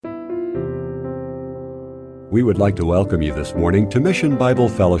We would like to welcome you this morning to Mission Bible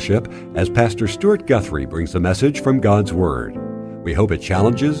Fellowship as Pastor Stuart Guthrie brings a message from God's Word. We hope it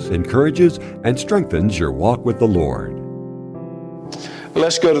challenges, encourages, and strengthens your walk with the Lord.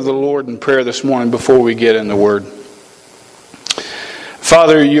 Let's go to the Lord in prayer this morning before we get in the Word.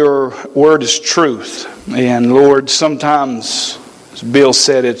 Father, your Word is truth. And Lord, sometimes, as Bill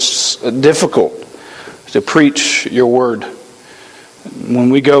said, it's difficult to preach your Word. When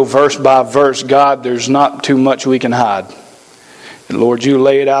we go verse by verse, God, there's not too much we can hide. And Lord, you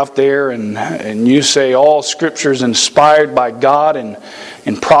lay it out there and you say all Scripture is inspired by God and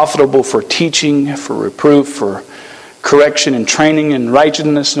profitable for teaching, for reproof, for correction and training in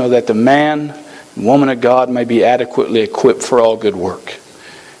righteousness, so that the man and woman of God may be adequately equipped for all good work.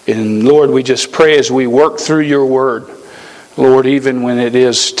 And Lord, we just pray as we work through your Word, Lord, even when it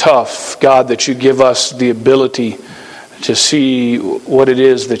is tough, God, that you give us the ability to see what it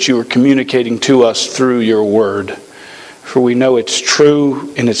is that you are communicating to us through your Word. For we know it's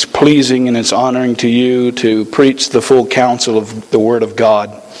true and it's pleasing and it's honoring to you to preach the full counsel of the Word of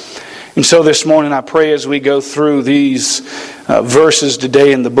God. And so this morning I pray as we go through these verses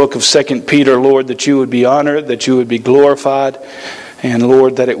today in the book of 2 Peter, Lord, that you would be honored, that you would be glorified, and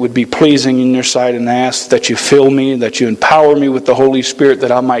Lord, that it would be pleasing in your sight, and I ask that you fill me, that you empower me with the Holy Spirit,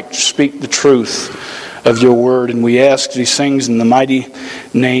 that I might speak the truth of your word. And we ask these things in the mighty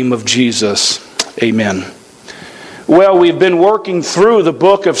name of Jesus. Amen. Well, we've been working through the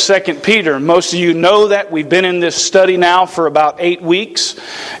book of 2 Peter. Most of you know that. We've been in this study now for about 8 weeks.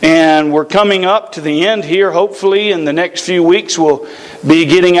 And we're coming up to the end here. Hopefully in the next few weeks we'll be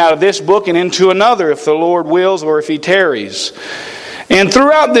getting out of this book and into another, if the Lord wills or if He tarries. And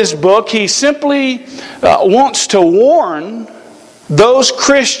throughout this book, he simply wants to warn those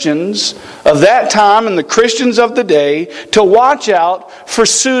Christians of that time and the Christians of the day to watch out for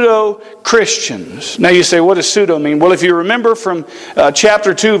pseudo-Christians. Now you say, what does pseudo mean? Well, if you remember from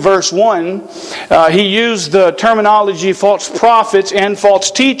chapter 2, verse 1, he used the terminology false prophets and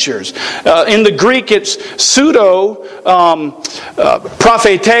false teachers. In the Greek, it's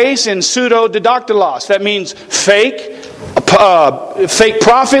pseudo-prophetes and pseudo-didaktelos. That means fake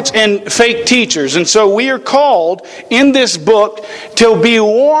prophets and fake teachers. And so we are called in this book to be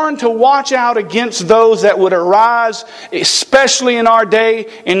warned to watch out against those that would arise, especially in our day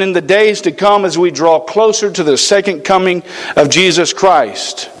and in the days to come as we draw closer to the second coming of Jesus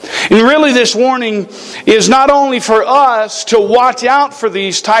Christ. And really this warning is not only for us to watch out for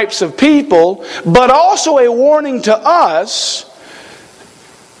these types of people, but also a warning to us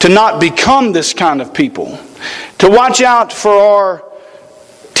to not become this kind of people. To watch out for our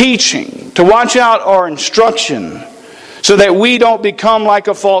teaching, to watch out our instruction, so that we don't become like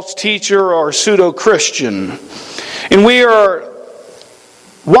a false teacher or pseudo-Christian. And we are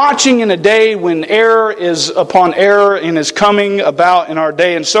watching in a day when error is upon error and is coming about in our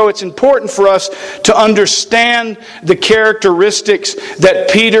day. And so it's important for us to understand the characteristics that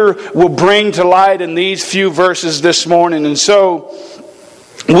Peter will bring to light in these few verses this morning. And so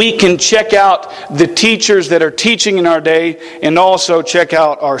we can check out the teachers that are teaching in our day and also check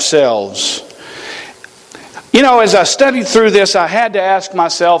out ourselves. You know, as I studied through this, I had to ask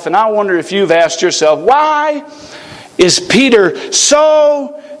myself, and I wonder if you've asked yourself, why is Peter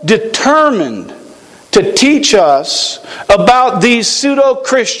so determined to teach us about these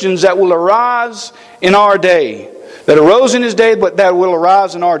pseudo-Christians that will arise in our day, that arose in his day, but that will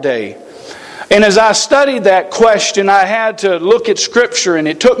arise in our day? And as I studied that question, I had to look at Scripture, and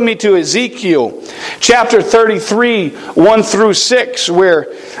it took me to Ezekiel chapter 33, 1 through 6, where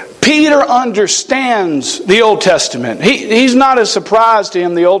Peter understands the Old Testament. He's not a surprise to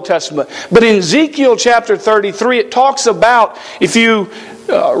him, the Old Testament. But in Ezekiel chapter 33, it talks about, if you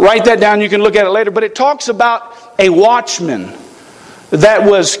write that down, you can look at it later, but it talks about a watchman that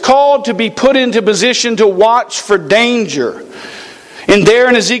was called to be put into position to watch for danger. And there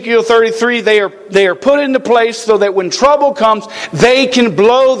in Ezekiel 33, they are put into place so that when trouble comes, they can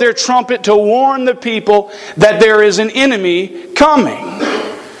blow their trumpet to warn the people that there is an enemy coming.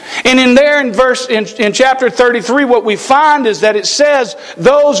 And in chapter 33, what we find is that it says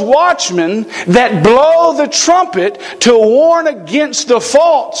those watchmen that blow the trumpet to warn against the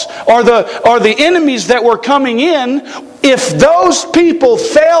faults or the enemies that were coming in, if those people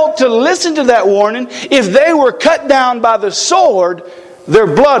failed to listen to that warning, if they were cut down by the sword, their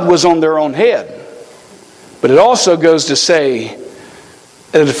blood was on their own head. But it also goes to say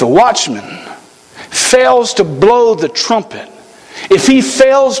that if a watchman fails to blow the trumpet, if he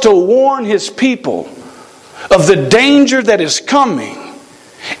fails to warn his people of the danger that is coming,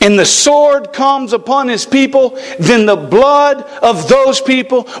 and the sword comes upon His people, then the blood of those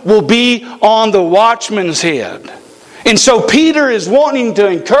people will be on the watchman's head. And so Peter is wanting to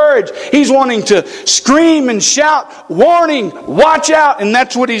encourage. He's wanting to scream and shout, warning, watch out. And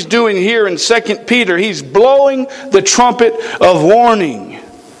that's what he's doing here in 2 Peter. He's blowing the trumpet of warning.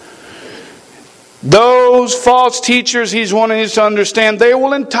 Those false teachers, he's wanting us to understand, they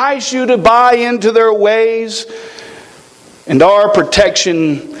will entice you to buy into their ways. And our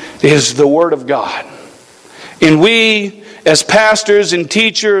protection is the Word of God. And we, as pastors and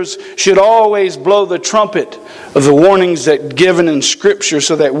teachers, should always blow the trumpet of the warnings that given in Scripture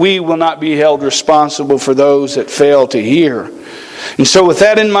so that we will not be held responsible for those that fail to hear. And so with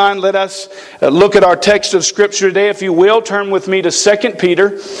that in mind, let us look at our text of Scripture today. If you will, turn with me to 2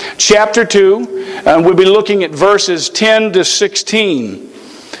 Peter chapter 2. And we'll be looking at verses 10 to 16.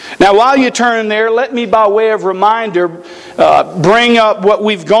 Now, while you turn there, let me, by way of reminder, bring up what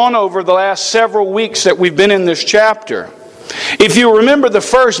we've gone over the last several weeks that we've been in this chapter. If you remember the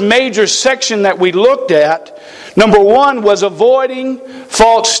first major section that we looked at, number 1 was avoiding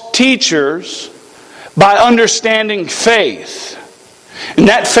false teachers by understanding faith. And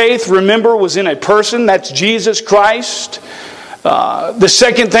that faith, remember, was in a person. That's Jesus Christ. The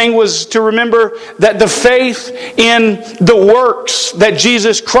second thing was to remember that the faith in the works that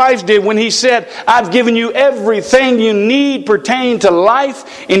Jesus Christ did when He said, I've given you everything you need pertaining to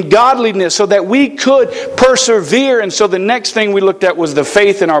life and godliness so that we could persevere. And so the next thing we looked at was the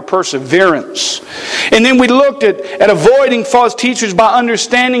faith in our perseverance. And then we looked at avoiding false teachers by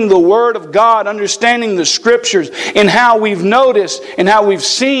understanding the Word of God, understanding the Scriptures, and how we've noticed and how we've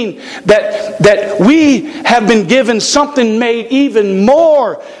seen that we have been given something made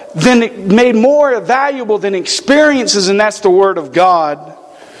more valuable than experiences, and that's the Word of God.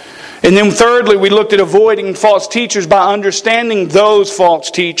 And then thirdly, we looked at avoiding false teachers by understanding those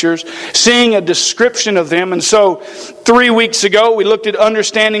false teachers, seeing a description of them. And so 3 weeks ago, we looked at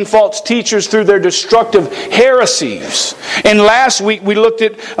understanding false teachers through their destructive heresies. And last week, we looked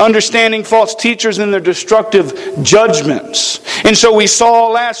at understanding false teachers and their destructive judgments. And so we saw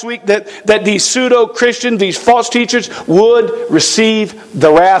last week that these pseudo-Christians, these false teachers, would receive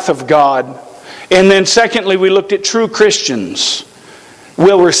the wrath of God. And then secondly, we looked at true Christians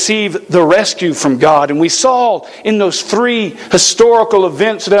will receive the rescue from God. And we saw in those 3 historical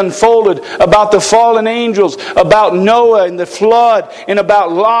events that unfolded about the fallen angels, about Noah and the flood, and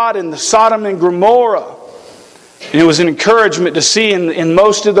about Lot and the Sodom and Gomorrah. And it was an encouragement to see in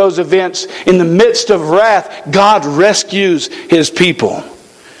most of those events, in the midst of wrath, God rescues His people.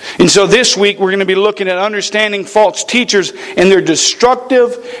 And so this week we're going to be looking at understanding false teachers and their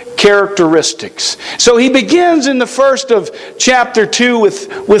destructive characteristics. So he begins in the first of chapter 2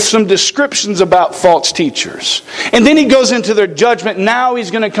 with some descriptions about false teachers. And then he goes into their judgment. Now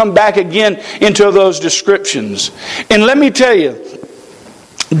he's going to come back again into those descriptions. And let me tell you,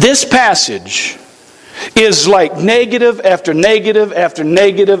 this passage is like negative after negative after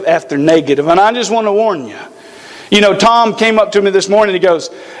negative after negative. And I just want to warn you. You know, Tom came up to me this morning and he goes,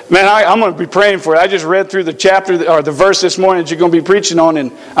 man, I'm going to be praying for you. I just read through the chapter or the verse this morning that you're going to be preaching on,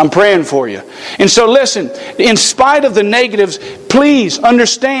 and I'm praying for you. And so listen, in spite of the negatives, please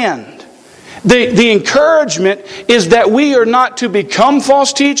understand the encouragement is that we are not to become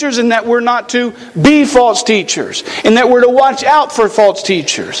false teachers, and that we're not to be false teachers, and that we're to watch out for false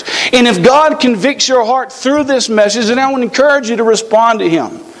teachers. And if God convicts your heart through this message, then I would encourage you to respond to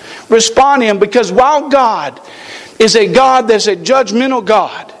Him. Respond to Him, because while God is a God that's a judgmental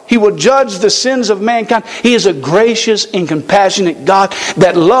God, He will judge the sins of mankind. He is a gracious and compassionate God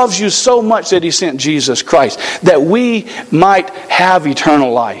that loves you so much that He sent Jesus Christ, that we might have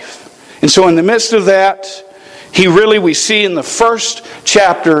eternal life. And so in the midst of that, we see in the first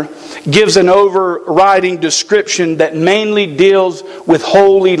chapter, gives an overriding description that mainly deals with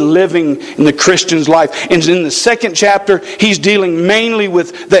holy living in the Christian's life. And in the second chapter, he's dealing mainly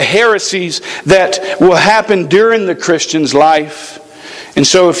with the heresies that will happen during the Christian's life. And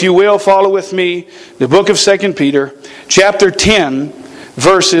so if you will, follow with me the book of 2 Peter, chapter 10,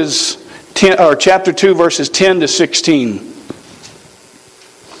 chapter 2, verses 10 to 16.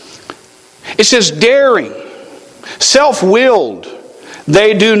 It says, daring, self-willed,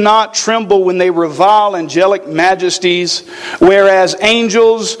 they do not tremble when they revile angelic majesties, whereas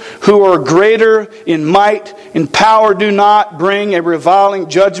angels who are greater in might and power do not bring a reviling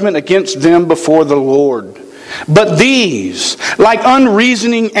judgment against them before the Lord. But these, like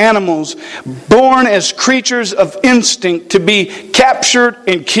unreasoning animals, born as creatures of instinct to be captured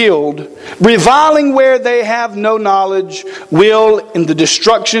and killed, reviling where they have no knowledge, will in the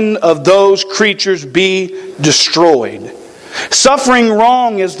destruction of those creatures be destroyed. Suffering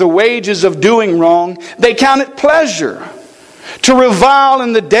wrong is the wages of doing wrong. They count it pleasure to revile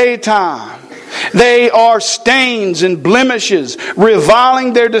in the daytime. They are stains and blemishes,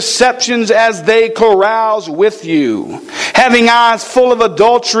 reviling their deceptions as they carouse with you, having eyes full of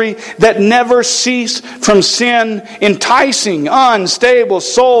adultery that never cease from sin, enticing unstable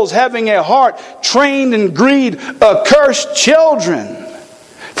souls, having a heart trained in greed, accursed children.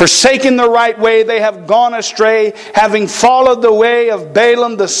 Forsaking the right way, they have gone astray, having followed the way of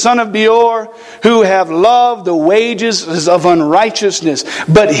Balaam the son of Beor, who have loved the wages of unrighteousness.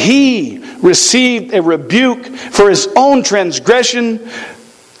 But he received a rebuke for his own transgression,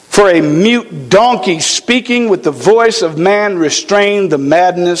 for a mute donkey speaking with the voice of man restrained the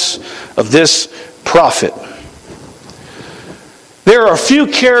madness of this prophet. There are a few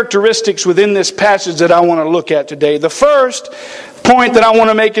characteristics within this passage that I want to look at today. The first point that I want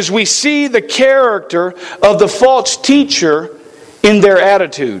to make is we see the character of the false teacher in their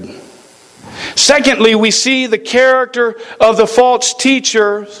attitude. Secondly, we see the character of the false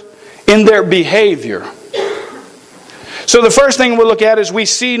teachers in their behavior. So the first thing we'll look at is we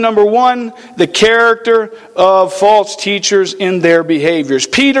see, number one, the character of false teachers in their behaviors.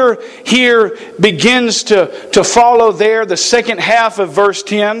 Peter here begins to follow there the second half of verse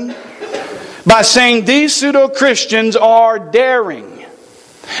 10 by saying these pseudo-Christians are daring.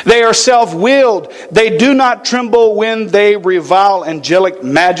 They are self-willed. They do not tremble when they revile angelic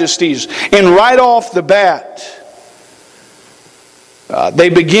majesties. And right off the bat,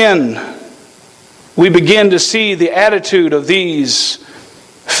 we begin to see the attitude of these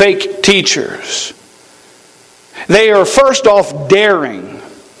fake teachers. They are first off daring.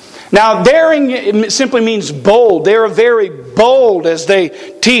 Now, daring simply means bold. They are very bold as they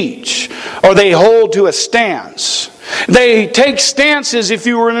teach, or they hold to a stance. They take stances, if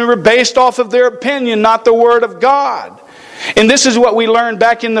you remember, based off of their opinion, not the Word of God. And this is what we learned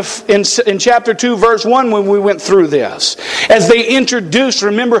back in chapter 2, verse 1 when we went through this. As they introduced,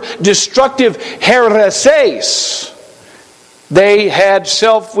 remember, destructive heresies. They had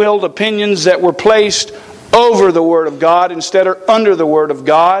self-willed opinions that were placed over the Word of God instead of under the Word of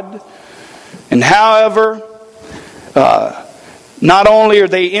God. And however, not only are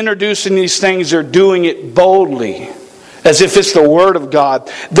they introducing these things, they're doing it boldly, as if it's the Word of God.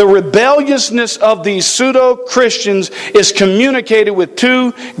 The rebelliousness of these pseudo-Christians is communicated with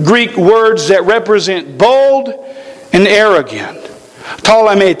two Greek words that represent bold and arrogant.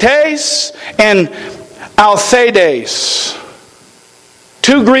 Ptolemetes and althedes.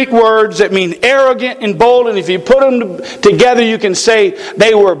 Two Greek words that mean arrogant and bold, and if you put them together, you can say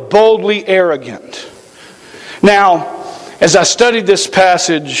they were boldly arrogant. Now, as I studied this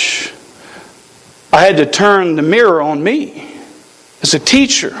passage, I had to turn the mirror on me as a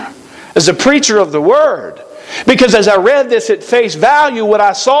teacher, as a preacher of the Word. Because as I read this at face value, what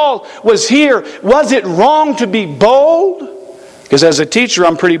I saw was here, was it wrong to be bold? Because as a teacher,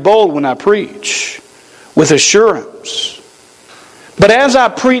 I'm pretty bold when I preach, with assurance. But as I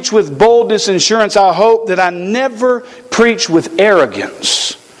preach with boldness and assurance, I hope that I never preach with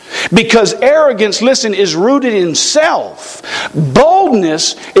arrogance. Because arrogance, listen, is rooted in self.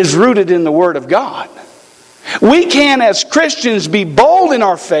 Boldness is rooted in the Word of God. We can, as Christians, be bold in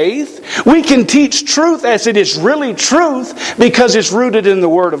our faith. We can teach truth as it is really truth because it's rooted in the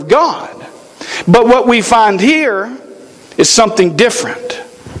Word of God. But what we find here is something different.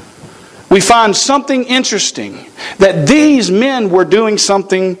 We find something interesting, that these men were doing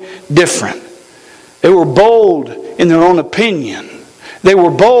something different. They were bold in their own opinion. They were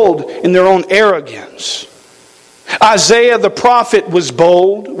bold in their own arrogance. Isaiah the prophet was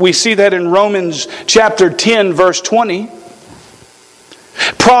bold. We see that in Romans chapter 10, verse 20.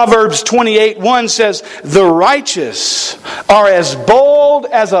 Proverbs 28:1 says, "The righteous are as bold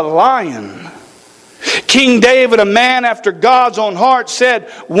as a lion." King David, a man after God's own heart, said,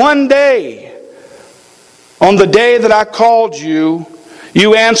 "One day, on the day that I called you,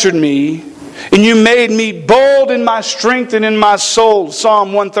 you answered me, and you made me bold in my strength and in my soul."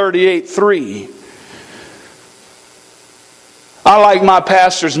 Psalm 138:3. I like my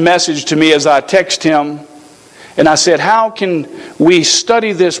pastor's message to me as I text him. And I said, how can we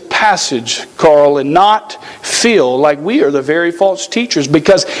study this passage, Carl, and not feel like we are the very false teachers?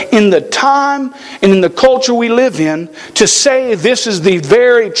 Because in the time and in the culture we live in, to say this is the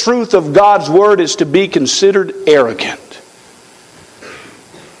very truth of God's Word is to be considered arrogant.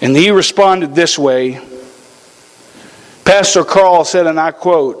 And he responded this way. Pastor Carl said, and I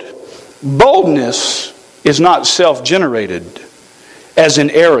quote, "Boldness is not self-generated, as in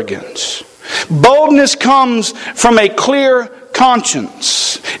arrogance. Boldness comes from a clear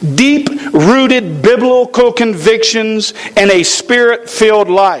conscience, deep-rooted biblical convictions, and a Spirit-filled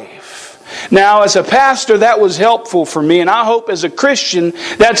life. Now, as a pastor, that was helpful for me, and I hope as a Christian,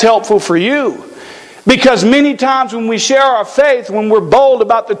 that's helpful for you. Because many times when we share our faith, when we're bold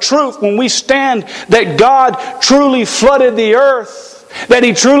about the truth, when we stand that God truly flooded the earth, that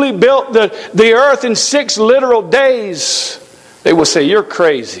He truly built the earth in 6 literal days, they will say, you're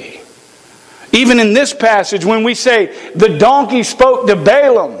crazy. Even in this passage, when we say, the donkey spoke to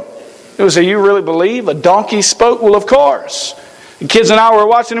Balaam, they will say, you really believe a donkey spoke? Well, of course. The kids and I were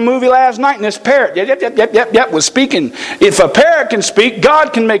watching a movie last night, and this parrot, yep, was speaking. If a parrot can speak,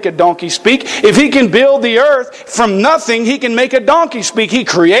 God can make a donkey speak. If He can build the earth from nothing, He can make a donkey speak. He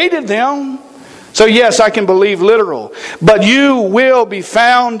created them. So yes, I can believe literal. But you will be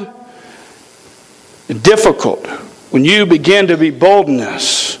found difficult when you begin to be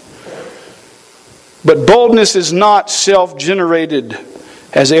boldness. But boldness is not self-generated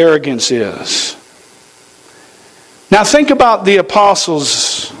as arrogance is. Now think about the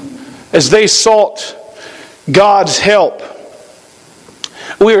apostles as they sought God's help.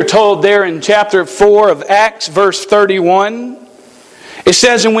 We are told there in chapter 4 of Acts, verse 31, it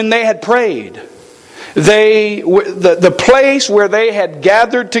says, and when they had prayed, the place where they had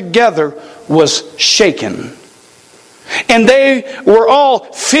gathered together was shaken. And they were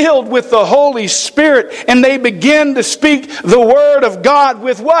all filled with the Holy Spirit, and they began to speak the Word of God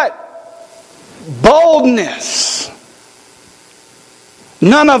with what? Boldness.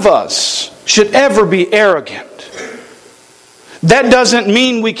 None of us should ever be arrogant. That doesn't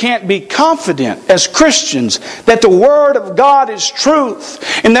mean we can't be confident as Christians that the Word of God is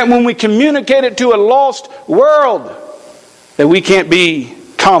truth, and that when we communicate it to a lost world, that we can't be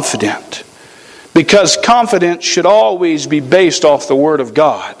confident. Because confidence should always be based off the Word of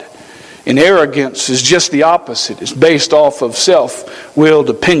God. And arrogance is just the opposite. It's based off of self-willed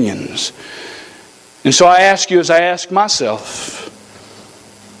opinions. And so I ask you as I ask myself,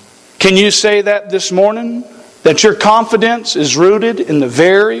 can you say that this morning? That your confidence is rooted in the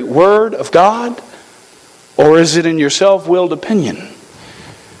very Word of God? Or is it in your self-willed opinion?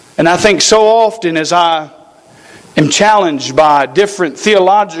 And I think so often as I am challenged by different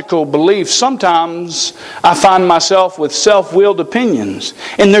theological beliefs, sometimes I find myself with self-willed opinions.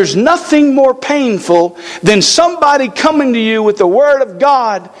 And there's nothing more painful than somebody coming to you with the Word of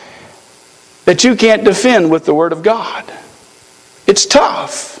God that you can't defend with the Word of God. It's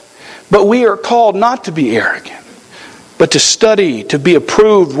tough. But we are called not to be arrogant, but to study, to be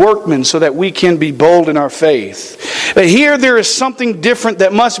approved workmen so that we can be bold in our faith. But here there is something different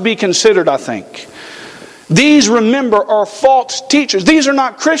that must be considered, I think. These, remember, are false teachers. These are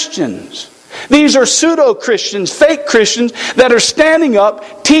not Christians. These are pseudo-Christians, fake Christians that are standing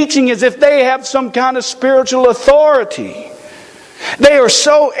up teaching as if they have some kind of spiritual authority. They are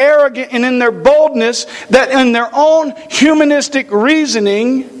so arrogant and in their boldness that in their own humanistic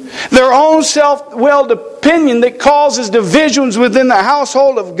reasoning, their own self-willed opinion that causes divisions within the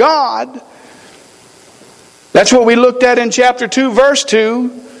household of God. That's what we looked at in chapter 2, verse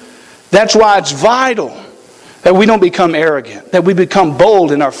 2. That's why it's vital that we don't become arrogant, that we become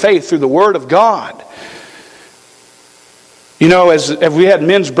bold in our faith through the Word of God. You know, as we had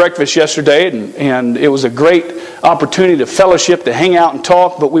men's breakfast yesterday, and it was a great opportunity to fellowship, to hang out and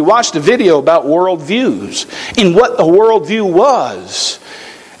talk, but we watched a video about worldviews and what a worldview was.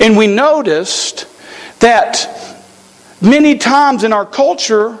 And we noticed that many times in our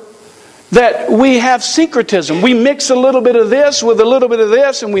culture that we have syncretism. We mix a little bit of this with a little bit of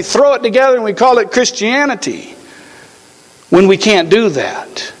this, and we throw it together and we call it Christianity, when we can't do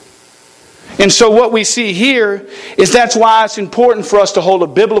that. And so what we see here is that's why it's important for us to hold a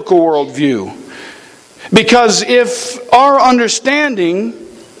biblical worldview. Because if our understanding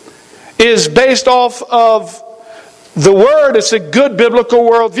is based off of the Word, it's a good biblical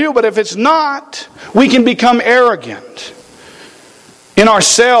worldview. But if it's not, we can become arrogant in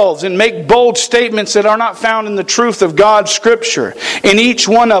ourselves and make bold statements that are not found in the truth of God's Scripture. And each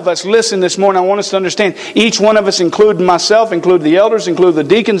one of us, listen this morning, I want us to understand, each one of us, including myself, include the elders, include the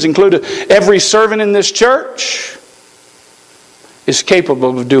deacons, include every servant in this church, is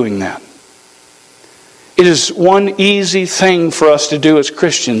capable of doing that. It is one easy thing for us to do as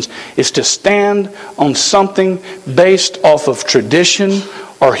Christians, is to stand on something based off of tradition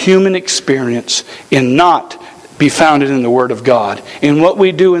or human experience and not be founded in the Word of God. And what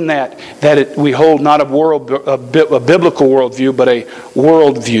we do in we hold not a biblical worldview, but a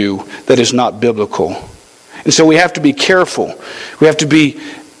worldview that is not biblical. And so we have to be careful. We have to be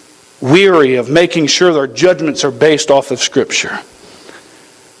weary of making sure our judgments are based off of Scripture.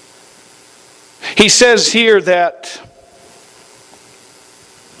 He says here that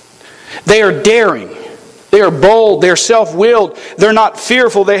They are daring. They are bold. They're self-willed. They're not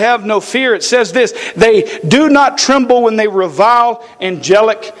fearful. They have no fear. It says this, they do not tremble when they revile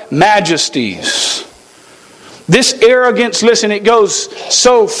angelic majesties. This arrogance, listen, it goes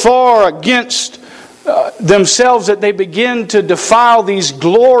so far against themselves that they begin to defile these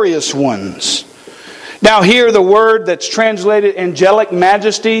glorious ones. Now here the word that's translated angelic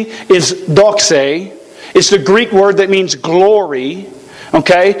majesty is doxa. It's the Greek word that means glory.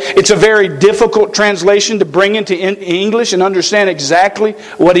 Okay? It's a very difficult translation to bring into English and understand exactly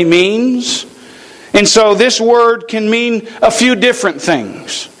what he means. And so this word can mean a few different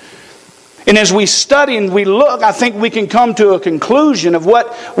things. And as we study and we look, I think we can come to a conclusion of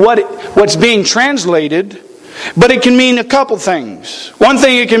what's being translated. But it can mean a couple things. One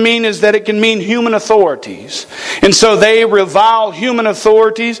thing it can mean is that it can mean human authorities. And so they revile human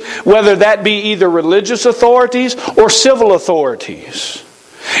authorities, whether that be either religious authorities or civil authorities.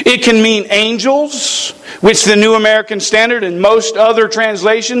 It can mean angels, which the New American Standard and most other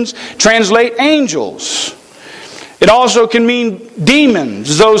translations translate angels. It also can mean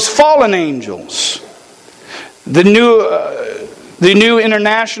demons, those fallen angels. The New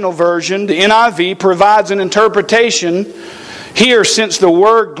International Version, the NIV, provides an interpretation here, since the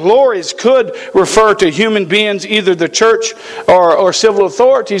word glories could refer to human beings, either the church or civil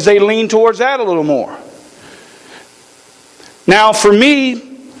authorities. They lean towards that a little more. Now, for me,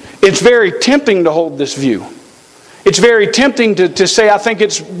 it's very tempting to hold this view. It's very tempting to say I think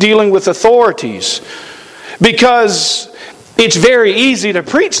it's dealing with authorities, because it's very easy to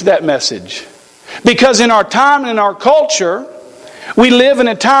preach that message. Because in our time and in our culture, we live in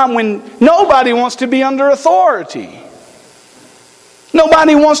a time when nobody wants to be under authority.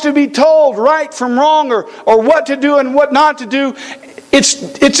 Nobody wants to be told right from wrong or what to do and what not to do.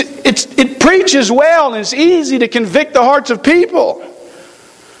 It preaches well, and it's easy to convict the hearts of people.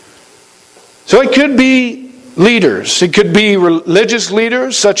 So it could be leaders. It could be religious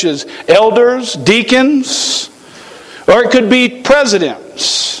leaders such as elders, deacons, or it could be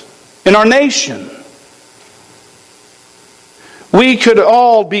presidents in our nation. We could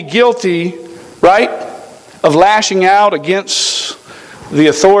all be guilty, right, of lashing out against the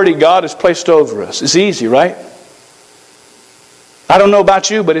authority God has placed over us. It's easy, right? I don't know about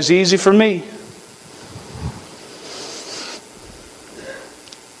you, but it's easy for me.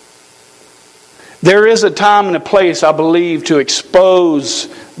 There is a time and a place, I believe, to expose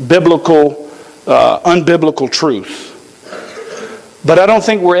unbiblical truth. But I don't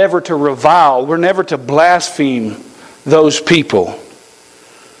think we're ever to revile. We're never to blaspheme those people.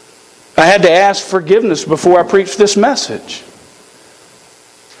 I had to ask forgiveness before I preached this message.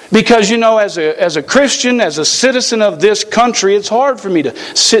 Because, as a Christian, as a citizen of this country, it's hard for me to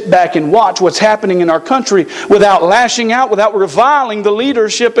sit back and watch what's happening in our country without lashing out, without reviling the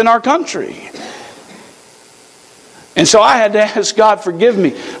leadership in our country. And so I had to ask God, forgive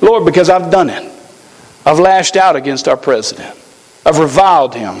me, Lord, because I've done it. I've lashed out against our president. I've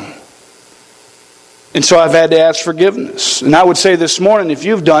reviled him. And so I've had to ask forgiveness. And I would say this morning, if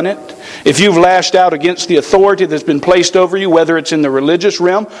you've done it, if you've lashed out against the authority that's been placed over you, whether it's in the religious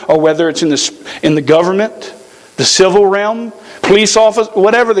realm or whether it's in the government, the civil realm, police office,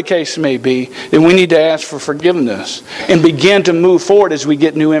 whatever the case may be, then we need to ask for forgiveness and begin to move forward as we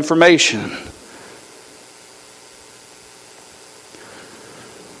get new information.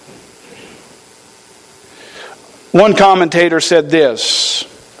 One commentator said this: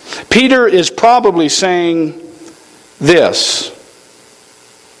 Peter is probably saying this,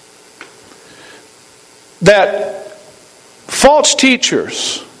 that false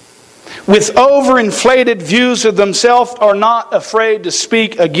teachers with overinflated views of themselves are not afraid to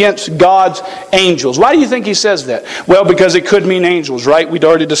speak against God's angels. Why do you think he says that? Well, because it could mean angels, right? We'd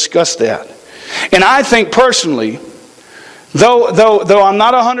already discussed that. And I think personally, though I'm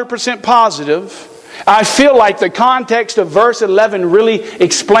not 100% positive, I feel like the context of verse 11 really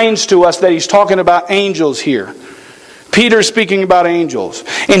explains to us that he's talking about angels here. Peter's speaking about angels.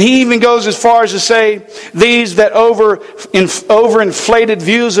 And he even goes as far as to say, these that overinflated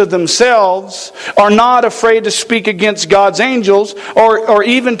views of themselves are not afraid to speak against God's angels, or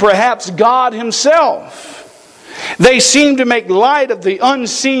even perhaps God himself. They seem to make light of the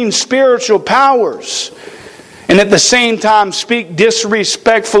unseen spiritual powers, and at the same time speak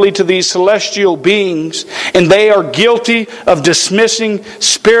disrespectfully to these celestial beings, and they are guilty of dismissing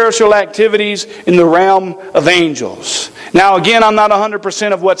spiritual activities in the realm of angels. Now again, I'm not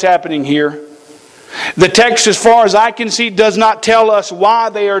 100% of what's happening here. The text, as far as I can see, does not tell us why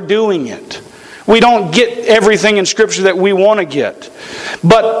they are doing it. We don't get everything in Scripture that we want to get.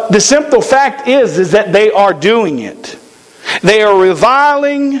 But the simple fact is that they are doing it. They are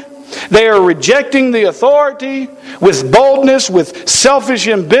reviling They are rejecting the authority with boldness, with selfish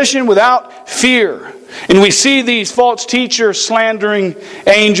ambition, without fear. And we see these false teachers slandering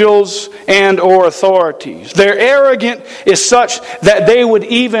angels and or authorities. Their arrogance is such that they would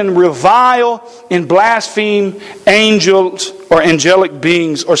even revile and blaspheme angels or angelic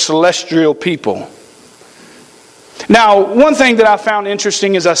beings or celestial people. Now, one thing that I found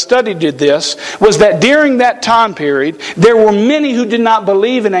interesting as I studied this was that during that time period, there were many who did not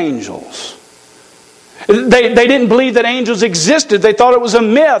believe in angels. They didn't believe that angels existed. They thought it was a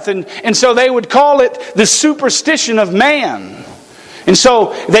myth. And so they would call it the superstition of man. And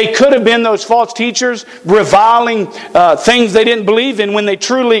so they could have been those false teachers reviling things they didn't believe in when they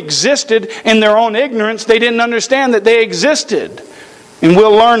truly existed in their own ignorance. They didn't understand that they existed. And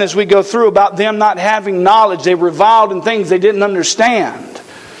we'll learn as we go through about them not having knowledge. They reviled in things they didn't understand.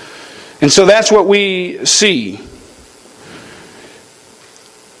 And so that's what we see.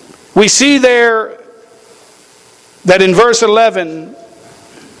 We see there that in verse 11,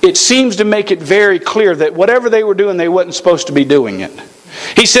 it seems to make it very clear that whatever they were doing, they wasn't supposed to be doing it.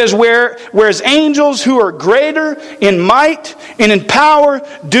 He says, whereas angels who are greater in might and in power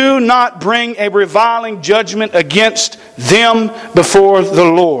do not bring a reviling judgment against them before the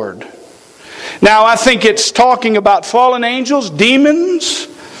Lord. Now, I think it's talking about fallen angels, demons.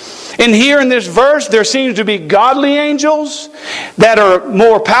 And here in this verse, there seems to be godly angels that are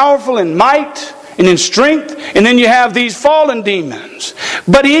more powerful in might and in strength, and then you have these fallen demons.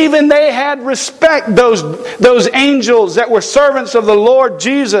 But even they had respect, those angels that were servants of the Lord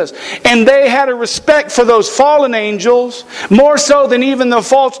Jesus, and they had a respect for those fallen angels, more so than even the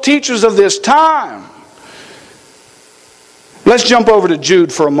false teachers of this time. Let's jump over to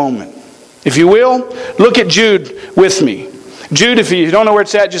Jude for a moment. If you will, look at Jude with me. Jude, if you don't know where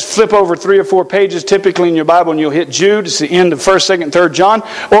it's at, just flip over 3 or 4 pages typically in your Bible and you'll hit Jude. It's the end of 1st, 2nd, 3rd John.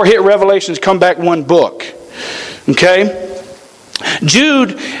 Or hit Revelations, come back one book. Okay?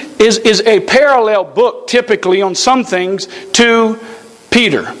 Jude is a parallel book typically on some things to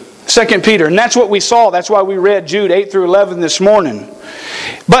Peter. 2 Peter. And that's what we saw. That's why we read Jude 8 through 11 this morning.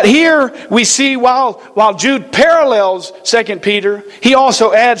 But here we see while Jude parallels 2 Peter, he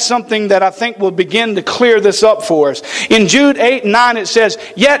also adds something that I think will begin to clear this up for us. In Jude 8 and 9 it says,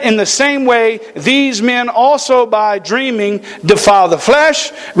 "Yet in the same way these men also by dreaming defile the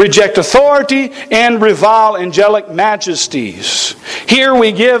flesh, reject authority, and revile angelic majesties." Here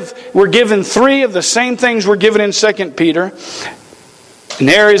we're given 3 of the same things we're given in 2 Peter in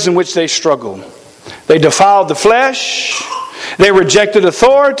areas in which they struggled. They defiled the flesh, they rejected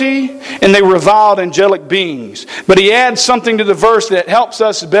authority, and they reviled angelic beings. But he adds something to the verse that helps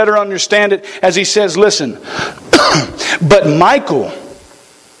us better understand it as he says, listen, but Michael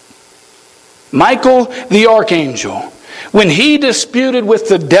the archangel, when he disputed with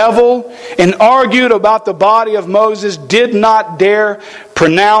the devil and argued about the body of Moses, did not dare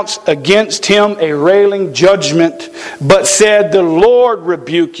pronounce against him a railing judgment, but said, "The Lord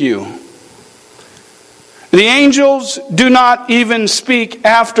rebuke you." The angels do not even speak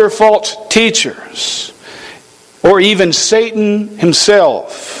after false teachers, or even Satan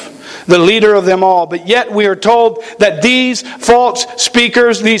himself, the leader of them all. But yet we are told that these false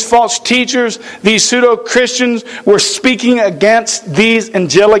speakers, these false teachers, these pseudo-Christians were speaking against these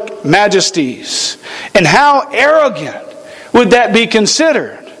angelic majesties. And how arrogant would that be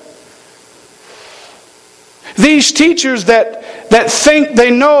considered? These teachers that think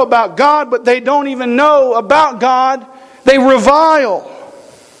they know about God, but they don't even know about God, they revile.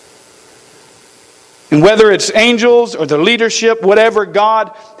 And whether it's angels or the leadership, whatever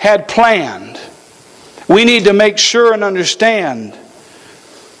God had planned, we need to make sure and understand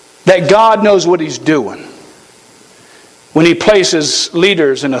that God knows what He's doing when He places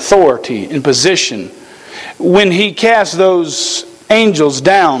leaders in authority, in position. When He cast those angels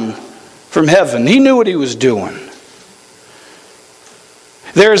down from heaven, He knew what He was doing.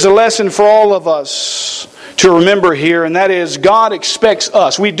 There's a lesson for all of us to remember here, and that is God expects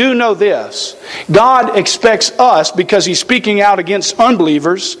us. We do know this. God expects us, because He's speaking out against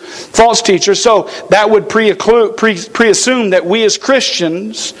unbelievers, false teachers, so that would presume that we as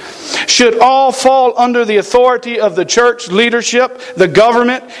Christians should all fall under the authority of the church leadership, the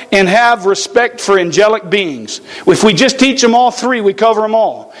government, and have respect for angelic beings. If we just teach them all 3, we cover them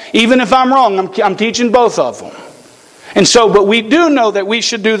all. Even if I'm wrong, I'm teaching both of them. And so, but we do know that we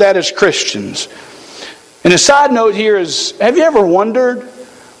should do that as Christians. And a side note here is, have you ever wondered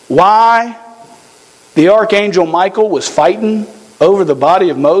why the archangel Michael was fighting over the body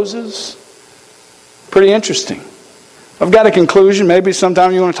of Moses? Pretty interesting. I've got a conclusion. Maybe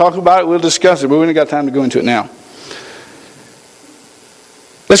sometime you want to talk about it, we'll discuss it, but we ain't got time to go into it now.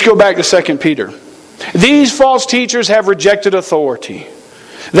 Let's go back to 2 Peter. These false teachers have rejected authority.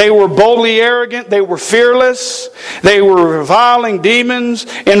 They were boldly arrogant. They were fearless. They were reviling demons.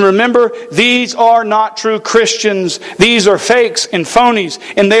 And remember, these are not true Christians. These are fakes and phonies.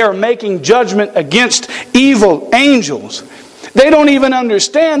 And they are making judgment against evil angels. They don't even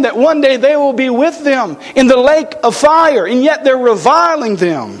understand that one day they will be with them in the lake of fire. And yet they're reviling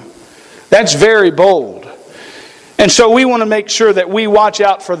them. That's very bold. And so we want to make sure that we watch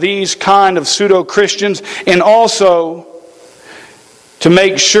out for these kind of pseudo-Christians, and also to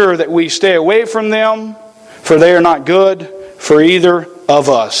make sure that we stay away from them, for they are not good for either of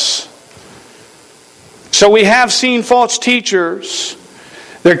us. So we have seen false teachers,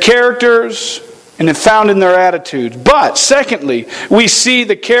 their characters, and it's found in their attitudes. But secondly, we see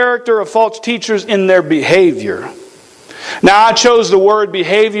the character of false teachers in their behavior. Now, I chose the word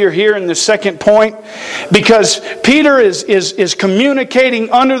behavior here in the second point because Peter is communicating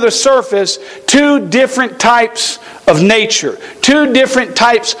under the surface two different types of nature, two different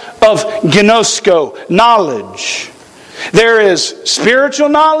types of gnosko, knowledge. There is spiritual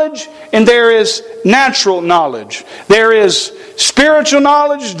knowledge and there is natural knowledge. There is spiritual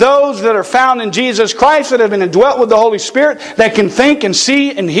knowledge, those that are found in Jesus Christ, that have been indwelt with the Holy Spirit, that can think and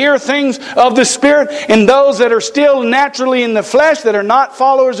see and hear things of the Spirit, and those that are still naturally in the flesh, that are not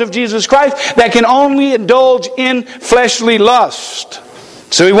followers of Jesus Christ, that can only indulge in fleshly lust.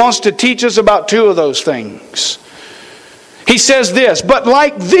 So he wants to teach us about two of those things. He says this, but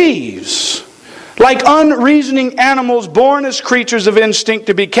like these, like unreasoning animals born as creatures of instinct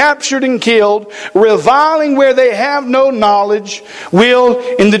to be captured and killed, reviling where they have no knowledge, will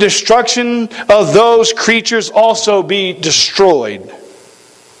in the destruction of those creatures also be destroyed.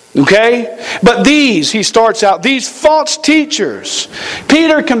 Okay? But these, he starts out, these false teachers,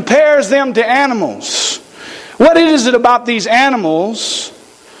 Peter compares them to animals. What is it about these animals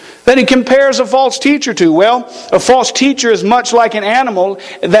that he compares a false teacher to? Well, a false teacher is much like an animal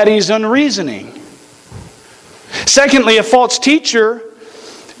that is unreasoning. Secondly, a false teacher,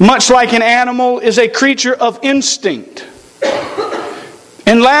 much like an animal, is a creature of instinct.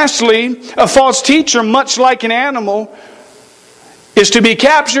 And lastly, a false teacher, much like an animal, is to be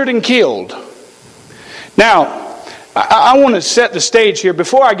captured and killed. Now, I want to set the stage here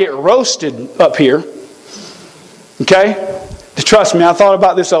before I get roasted up here. Okay? Trust me, I thought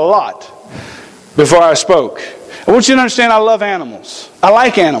about this a lot before I spoke. I want you to understand I love animals. I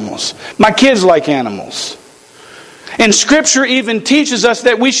like animals. My kids like animals. And Scripture even teaches us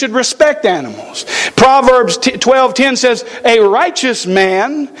that we should respect animals. Proverbs 12:10 says, a righteous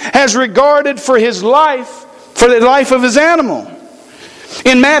man has regarded for the life of his animal.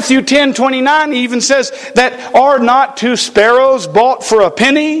 In Matthew 10:29 he even says that are not two sparrows bought for a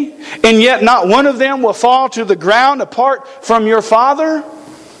penny, and yet not one of them will fall to the ground apart from your Father?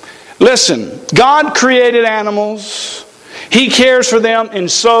 Listen, God created animals. He cares for them,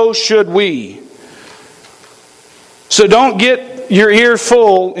 and so should we. So don't get your ear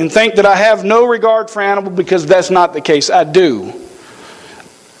full and think that I have no regard for animals, because that's not the case. I do.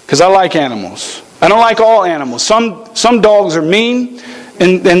 Because I like animals. I don't like all animals. Some dogs are mean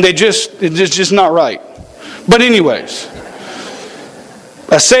and it's just not right. But anyways,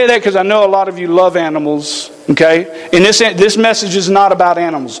 I say that because I know a lot of you love animals. Okay? And this message is not about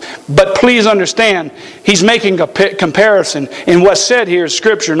animals. But please understand, he's making a comparison. And what's said here is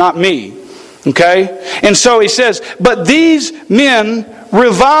Scripture, not me. Okay? And so he says, but these men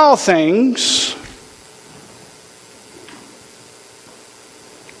revile things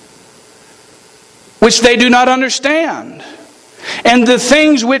which they do not understand. And the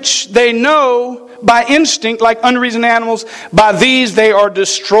things which they know by instinct, like unreasoned animals, by these they are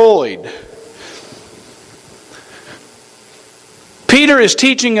destroyed. Peter is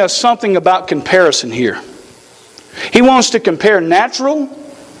teaching us something about comparison here. He wants to compare natural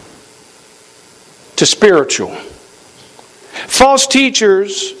to spiritual. False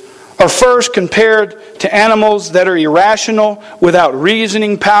teachers are first compared to animals that are irrational, without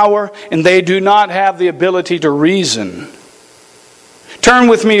reasoning power, and they do not have the ability to reason. Turn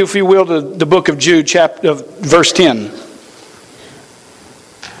with me, if you will, to the book of Jude, verse 10.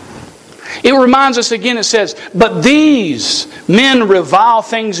 It reminds us again, it says, but these men revile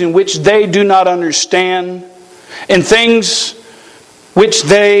things in which they do not understand, and things which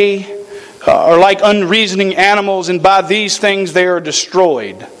they are like unreasoning animals, and by these things they are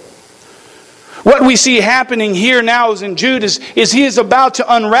destroyed. What we see happening here now is in Jude is he is about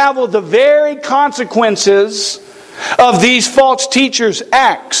to unravel the very consequences of these false teachers'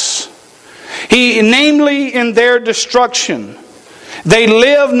 acts. Namely in their destruction. They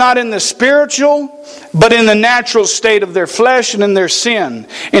live not in the spiritual, but in the natural state of their flesh and in their sin.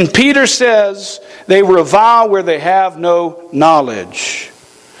 And Peter says they revile where they have no knowledge.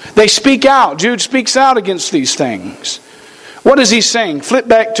 They speak out. Jude speaks out against these things. What is he saying? Flip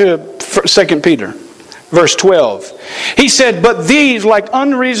back to 2 Peter, verse 12. He said, but these, like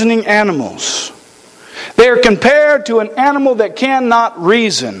unreasoning animals, they are compared to an animal that cannot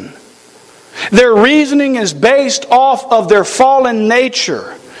reason. Their reasoning is based off of their fallen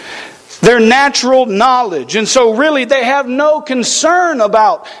nature, their natural knowledge. And so really they have no concern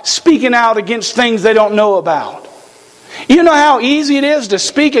about speaking out against things they don't know about. You know how easy it is to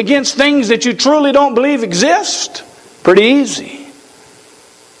speak against things that you truly don't believe exist? Pretty easy.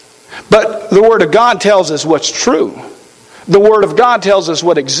 But the Word of God tells us what's true. The Word of God tells us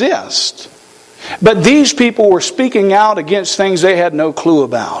what exists. But these people were speaking out against things they had no clue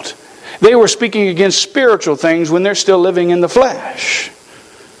about. They were speaking against spiritual things when they're still living in the flesh.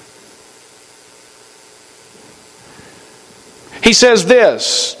 He says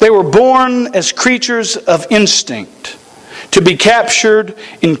this, they were born as creatures of instinct, to be captured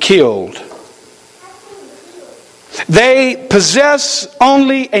and killed. They possess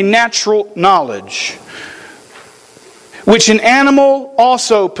only a natural knowledge, which an animal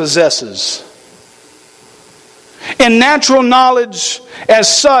also possesses. And natural knowledge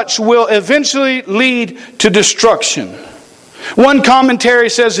as such will eventually lead to destruction. One commentary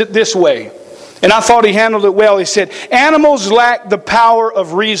says it this way, and I thought he handled it well. He said, animals lack the power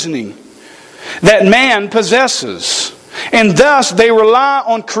of reasoning that man possesses, and thus they rely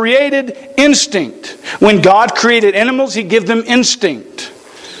on created instinct. When God created animals, He gave them instinct,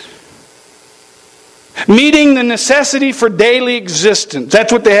 meeting the necessity for daily existence.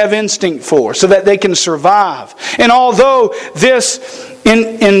 That's what they have instinct for, so that they can survive. And although this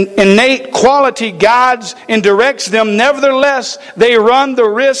innate quality guides and directs them, nevertheless, they run the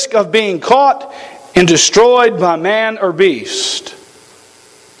risk of being caught and destroyed by man or beast.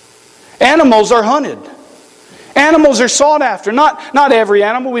 Animals are hunted. Animals are sought after. Not every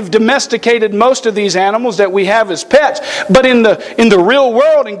animal. We've domesticated most of these animals that we have as pets. But in the real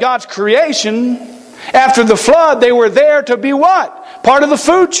world, in God's creation, after the flood, they were there to be what? Part of the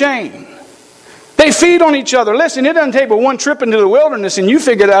food chain. They feed on each other. Listen, it doesn't take but one trip into the wilderness and you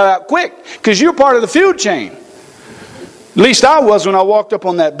figure that out quick, because you're part of the food chain. At least I was when I walked up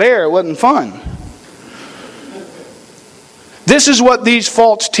on that bear. It wasn't fun. This is what these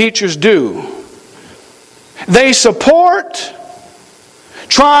false teachers do. They support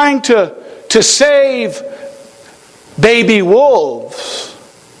trying to save baby wolves,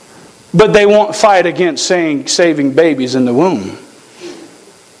 but they won't fight against saving babies in the womb.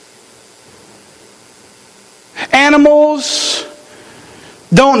 Animals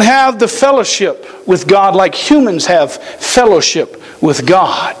don't have the fellowship with God like humans have fellowship with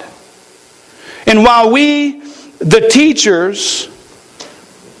God. And while we, the teachers,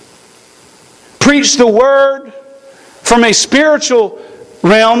 preach the Word from a spiritual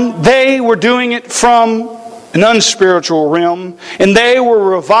realm, they were doing it from an unspiritual realm, and they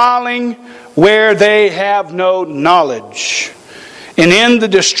were reviling where they have no knowledge. And in the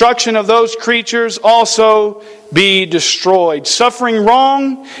destruction of those creatures also be destroyed. Suffering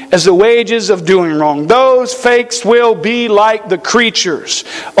wrong as the wages of doing wrong. Those fakes will be like the creatures,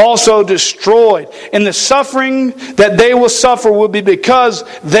 also destroyed. And the suffering that they will suffer will be because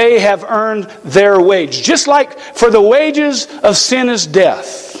they have earned their wage. Just like for the wages of sin is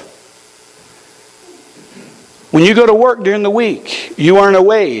death. When you go to work during the week, you earn a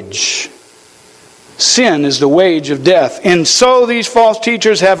wage. Sin is the wage of death. And so these false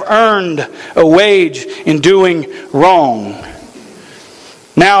teachers have earned a wage in doing wrong.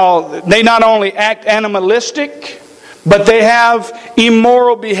 Now, they not only act animalistic, but they have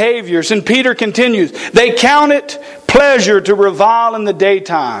immoral behaviors. And Peter continues, they count it pleasure to revile in the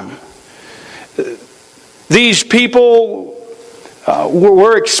daytime. These people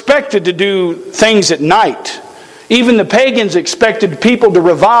were expected to do things at night. Even the pagans expected people to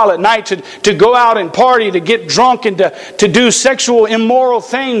revile at night, to go out and party, to get drunk, and to do sexual immoral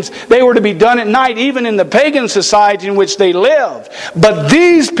things. They were to be done at night, even in the pagan society in which they lived. But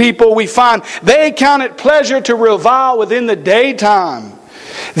these people, we find, they count it pleasure to revile within the daytime.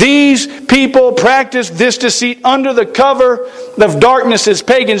 These people practiced this deceit under the cover of darkness as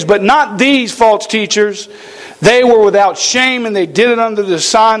pagans, but not these false teachers. They were without shame, and they did it under the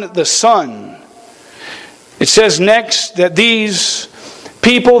sign of the sun. It says next that these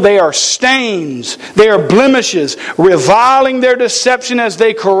people, they are stains, they are blemishes, reviling their deception as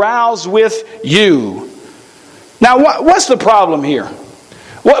they carouse with you. Now, what's the problem here?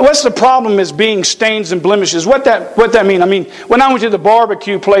 What's the problem is being stains and blemishes? What that mean? I mean, when I went to the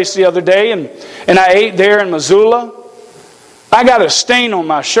barbecue place the other day and I ate there in Missoula, I got a stain on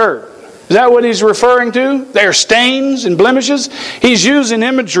my shirt. Is that what he's referring to? They're stains and blemishes? He's using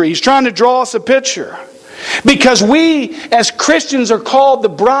imagery. He's trying to draw us a picture. Because we as Christians are called the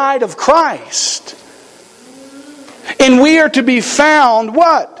bride of Christ. And we are to be found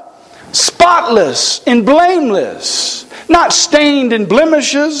what? Spotless and blameless. Not stained in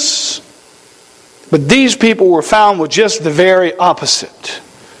blemishes. But these people were found with just the very opposite.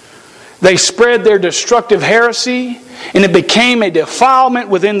 They spread their destructive heresy, and it became a defilement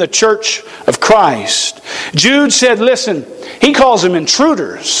within the church of Christ. Jude said, listen, he calls them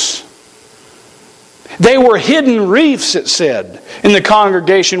intruders. They were hidden reefs, it said, in the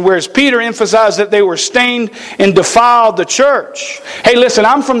congregation, whereas Peter emphasized that they were stained and defiled the church. Hey, listen,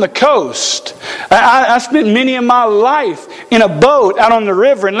 I'm from the coast. I spent many of my life in a boat out on the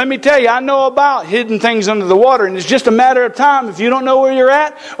river, and let me tell you, I know about hidden things under the water, and it's just a matter of time. If you don't know where you're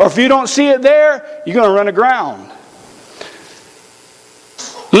at, or if you don't see it there, you're going to run aground.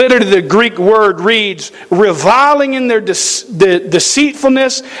 Literally, the Greek word reads, reviling in their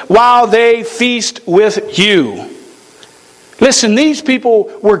deceitfulness while they feast with you. Listen, these people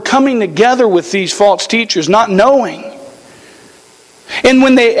were coming together with these false teachers, not knowing. And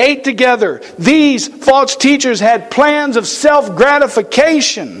when they ate together, these false teachers had plans of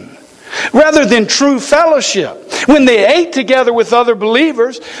self-gratification rather than true fellowship. When they ate together with other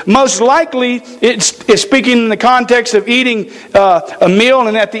believers, most likely it's speaking in the context of eating a meal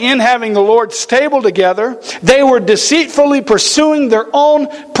and at the end having the Lord's table together, they were deceitfully pursuing their own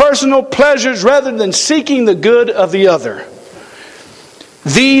personal pleasures rather than seeking the good of the other.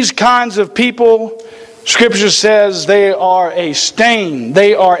 These kinds of people, Scripture says, they are a stain,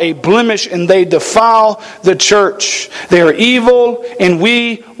 they are a blemish, and they defile the church. They are evil, and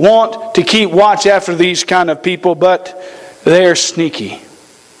we want to keep watch after these kind of people, but they're sneaky.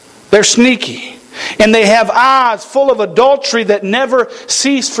 They're sneaky. And they have eyes full of adultery that never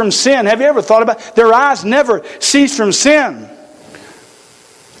cease from sin. Have you ever thought about it? Their eyes never cease from sin.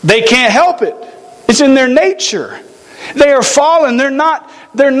 They can't help it. It's in their nature. They are fallen. They're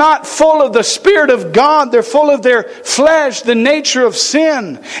not full of the Spirit of God. They're full of their flesh, the nature of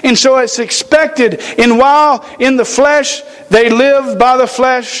sin. And so it's expected. And while in the flesh, they live by the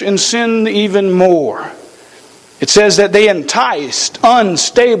flesh and sin even more. It says that they enticed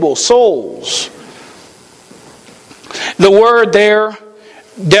unstable souls. The word there,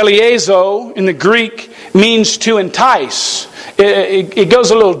 deliezo, in the Greek, means to entice. It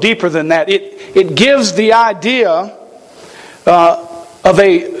goes a little deeper than that. It gives the idea of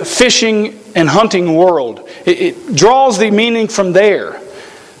a fishing and hunting world. It draws the meaning from there.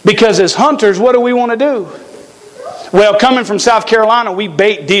 Because as hunters, what do we want to do? Well, coming from South Carolina, we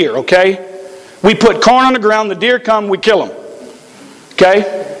bait deer, okay? We put corn on the ground, the deer come, we kill them.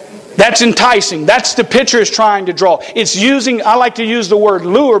 Okay? That's enticing. That's the picture it's trying to draw. It's using, I like to use the word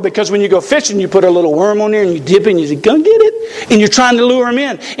lure, because when you go fishing, you put a little worm on there and you dip it and you say, go get it. And you're trying to lure them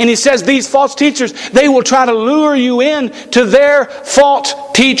in. And he says these false teachers, they will try to lure you in to their false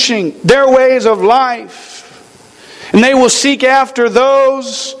teaching, their ways of life. And they will seek after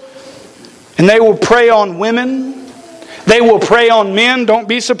those, and they will prey on women. They will prey on men. Don't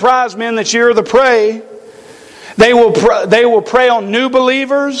be surprised, men, that you're the prey. They will prey on new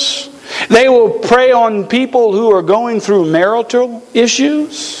believers. They will prey on people who are going through marital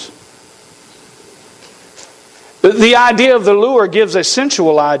issues. The idea of the lure gives a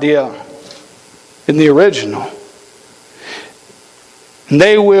sensual idea in the original. And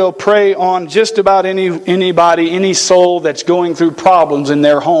they will prey on just about anybody, any soul that's going through problems in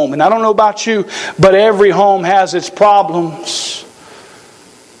their home. And I don't know about you, but every home has its problems.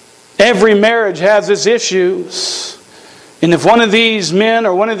 Every marriage has its issues. And if one of these men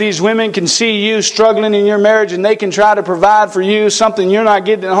or one of these women can see you struggling in your marriage and they can try to provide for you something you're not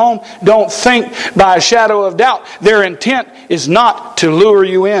getting at home, don't think by a shadow of doubt. Their intent is not to lure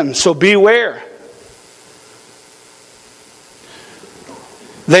you in. So beware.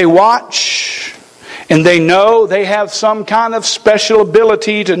 They watch and they know, they have some kind of special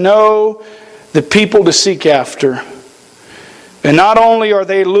ability to know the people to seek after. And not only are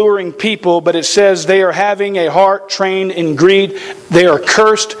they luring people, but it says they are having a heart trained in greed. They are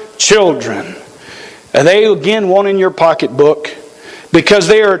cursed children. And they again want in your pocketbook. Because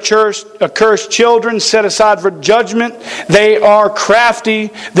they are accursed children set aside for judgment. They are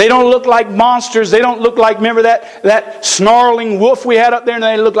crafty. They don't look like monsters. They don't look like, remember that snarling wolf we had up there? And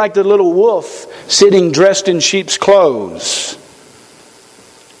they look like the little wolf sitting dressed in sheep's clothes.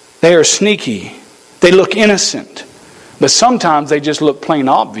 They are sneaky. They look innocent. But sometimes they just look plain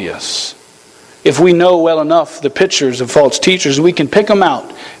obvious. If we know well enough the pictures of false teachers, we can pick them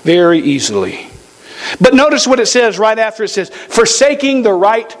out very easily. But notice what it says right after. It says, forsaking the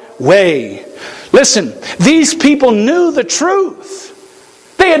right way. Listen, these people knew the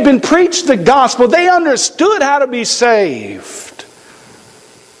truth. They had been preached the gospel. They understood how to be saved.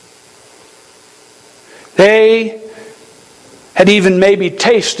 They had even maybe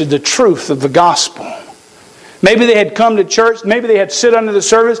tasted the truth of the gospel. Maybe they had come to church. Maybe they had sit under the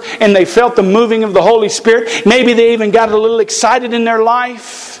service and they felt the moving of the Holy Spirit. Maybe they even got a little excited in their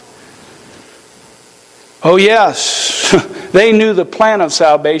life. Oh yes, they knew the plan of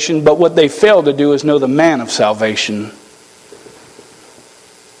salvation, but what they failed to do is know the man of salvation.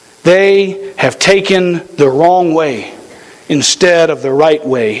 They have taken the wrong way instead of the right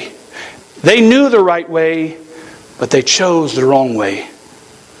way. They knew the right way, but they chose the wrong way.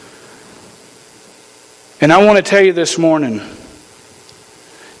 And I want to tell you this morning,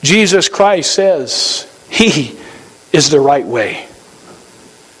 Jesus Christ says He is the right way.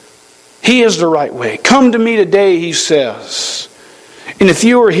 He is the right way. Come to me today, He says. And if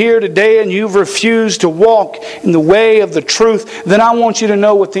you are here today and you've refused to walk in the way of the truth, then I want you to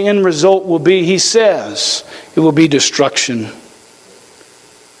know what the end result will be. He says it will be destruction.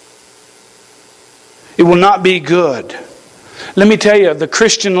 It will not be good. Let me tell you, the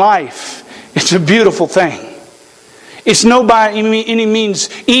Christian life, it's a beautiful thing. It's no by any means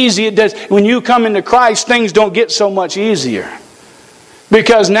easy. It does. When you come into Christ, things don't get so much easier.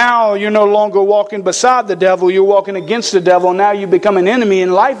 Because now you're no longer walking beside the devil, you're walking against the devil. Now you become an enemy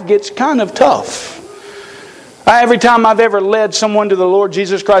and life gets kind of tough. Every time I've ever led someone to the Lord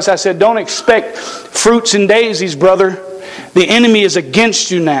Jesus Christ, I said, don't expect fruits and daisies, brother. The enemy is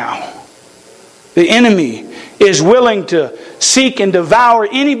against you now. The enemy is willing to seek and devour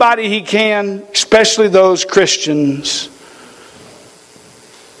anybody he can, especially those Christians.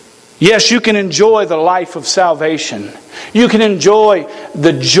 Yes, you can enjoy the life of salvation. You can enjoy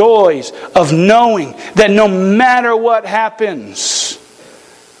the joys of knowing that no matter what happens,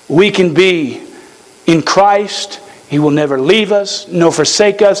 we can be in Christ. He will never leave us, nor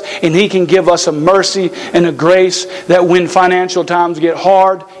forsake us, and He can give us a mercy and a grace that when financial times get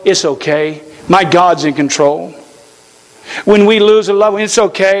hard, it's okay. My God's in control. When we lose a loved one, it's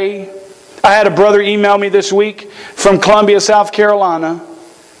okay. I had a brother email me this week from Columbia, South Carolina.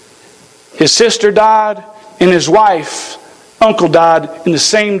 His sister died and his wife's uncle died in the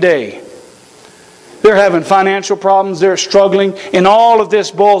same day. They're having financial problems. They're struggling. And all of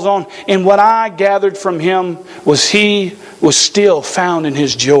this boils on. And what I gathered from him was he was still found in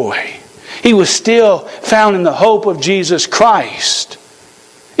his joy. He was still found in the hope of Jesus Christ.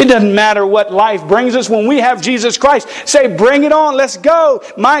 It doesn't matter what life brings us. When we have Jesus Christ, say, bring it on, let's go.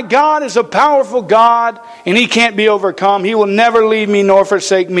 My God is a powerful God and He can't be overcome. He will never leave me nor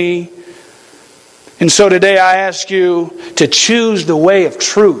forsake me. And so today I ask you to choose the way of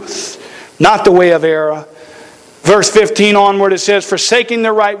truth, not the way of error. Verse 15 onward it says, forsaking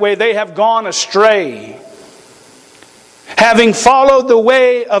the right way, they have gone astray. Having followed the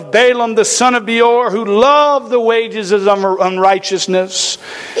way of Balaam the son of Beor, who loved the wages of unrighteousness,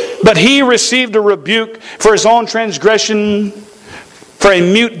 but he received a rebuke for his own transgression. For a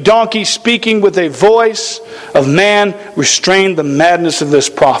mute donkey speaking with a voice of man restrained the madness of this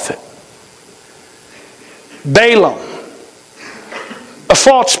prophet. Balaam, a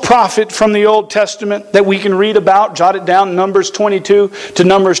false prophet from the Old Testament that we can read about, jot it down, Numbers 22 to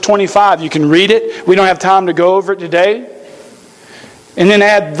Numbers 25. You can read it. We don't have time to go over it today. And then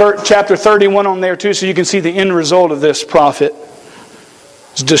add chapter 31 on there too so you can see the end result of this prophet.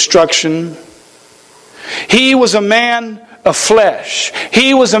 It's destruction. He was a man of flesh.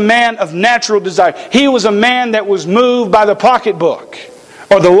 He was a man of natural desire. He was a man that was moved by the pocketbook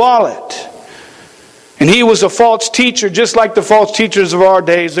or the wallet. And he was a false teacher, just like the false teachers of our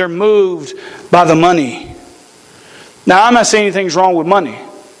days. They're moved by the money. Now, I'm not saying anything's wrong with money.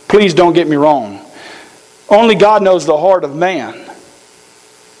 Please don't get me wrong. Only God knows the heart of man.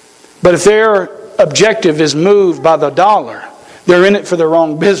 But if their objective is moved by the dollar, they're in it for the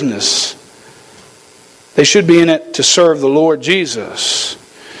wrong business. They should be in it to serve the Lord Jesus.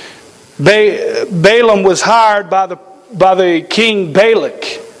 Balaam was hired by the king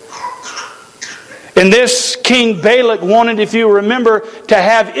Balak. And this King Balak wanted, if you remember, to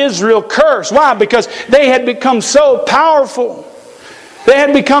have Israel cursed. Why? Because they had become so powerful. They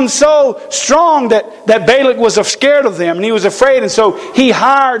had become so strong that Balak was scared of them and he was afraid. And so he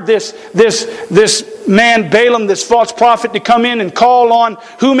hired this man Balaam, this false prophet, to come in and call on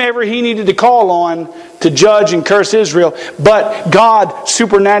whomever he needed to call on to judge and curse Israel. But God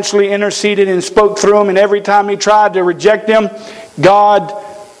supernaturally interceded and spoke through him, and every time he tried to reject them, God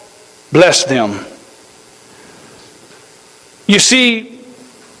blessed them. You see,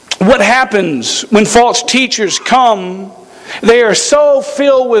 what happens when false teachers come? They are so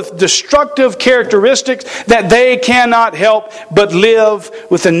filled with destructive characteristics that they cannot help but live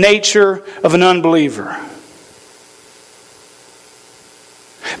with the nature of an unbeliever.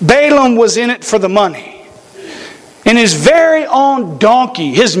 Balaam was in it for the money. And his very own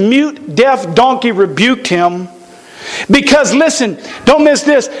donkey, his mute, deaf donkey, rebuked him. Because, listen, don't miss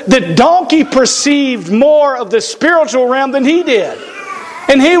this, the donkey perceived more of the spiritual realm than he did.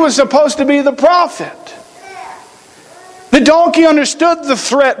 And he was supposed to be the prophet. The donkey understood the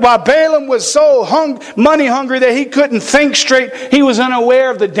threat, while Balaam was so money hungry that he couldn't think straight. He was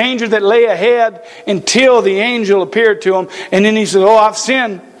unaware of the danger that lay ahead until the angel appeared to him. And then he said, "Oh, I've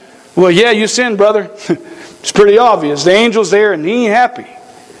sinned." "Well, yeah, you sinned, brother." It's pretty obvious. The angel's there and he ain't happy.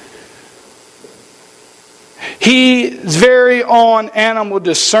 His very own animal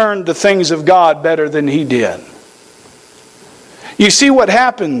discerned the things of God better than he did. You see what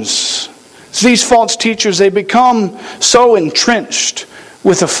happens? These false teachers, they become so entrenched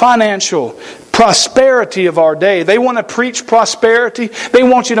with the financial prosperity of our day. They want to preach prosperity. They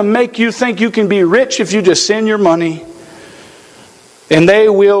want you to make you think you can be rich if you just send your money. And they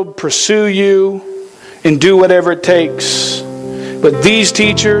will pursue you and do whatever it takes. But these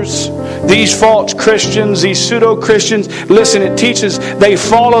teachers, these false Christians, these pseudo-Christians, listen, it teaches they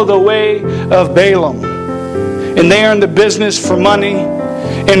follow the way of Balaam. And they are in the business for money.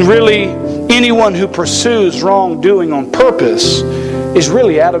 And really, anyone who pursues wrongdoing on purpose is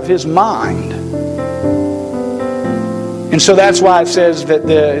really out of his mind. And so that's why it says that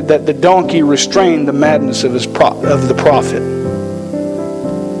the donkey restrained the madness of the prophet.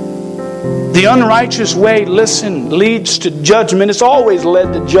 The unrighteous way, listen, leads to judgment. It's always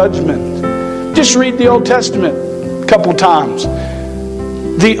led to judgment. Just read the Old Testament a couple times.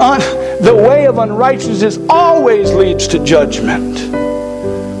 The way of unrighteousness always leads to judgment.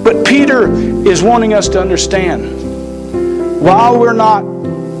 But Peter is wanting us to understand, while we're not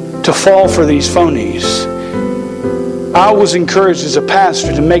to fall for these phonies, I was encouraged as a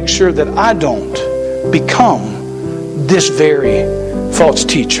pastor to make sure that I don't become this very false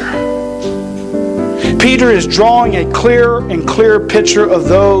teacher. Peter is drawing a clearer and clearer picture of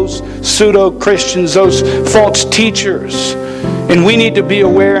those pseudo-Christians, those false teachers. And we need to be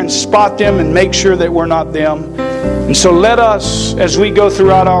aware and spot them and make sure that we're not them. And so let us, as we go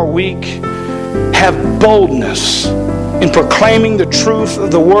throughout our week, have boldness in proclaiming the truth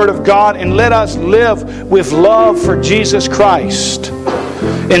of the Word of God. And let us live with love for Jesus Christ.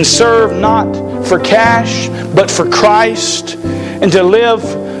 And serve not for cash, but for Christ. And to live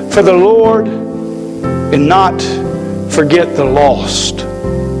for the Lord and not forget the lost.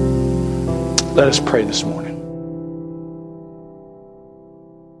 Let us pray this morning.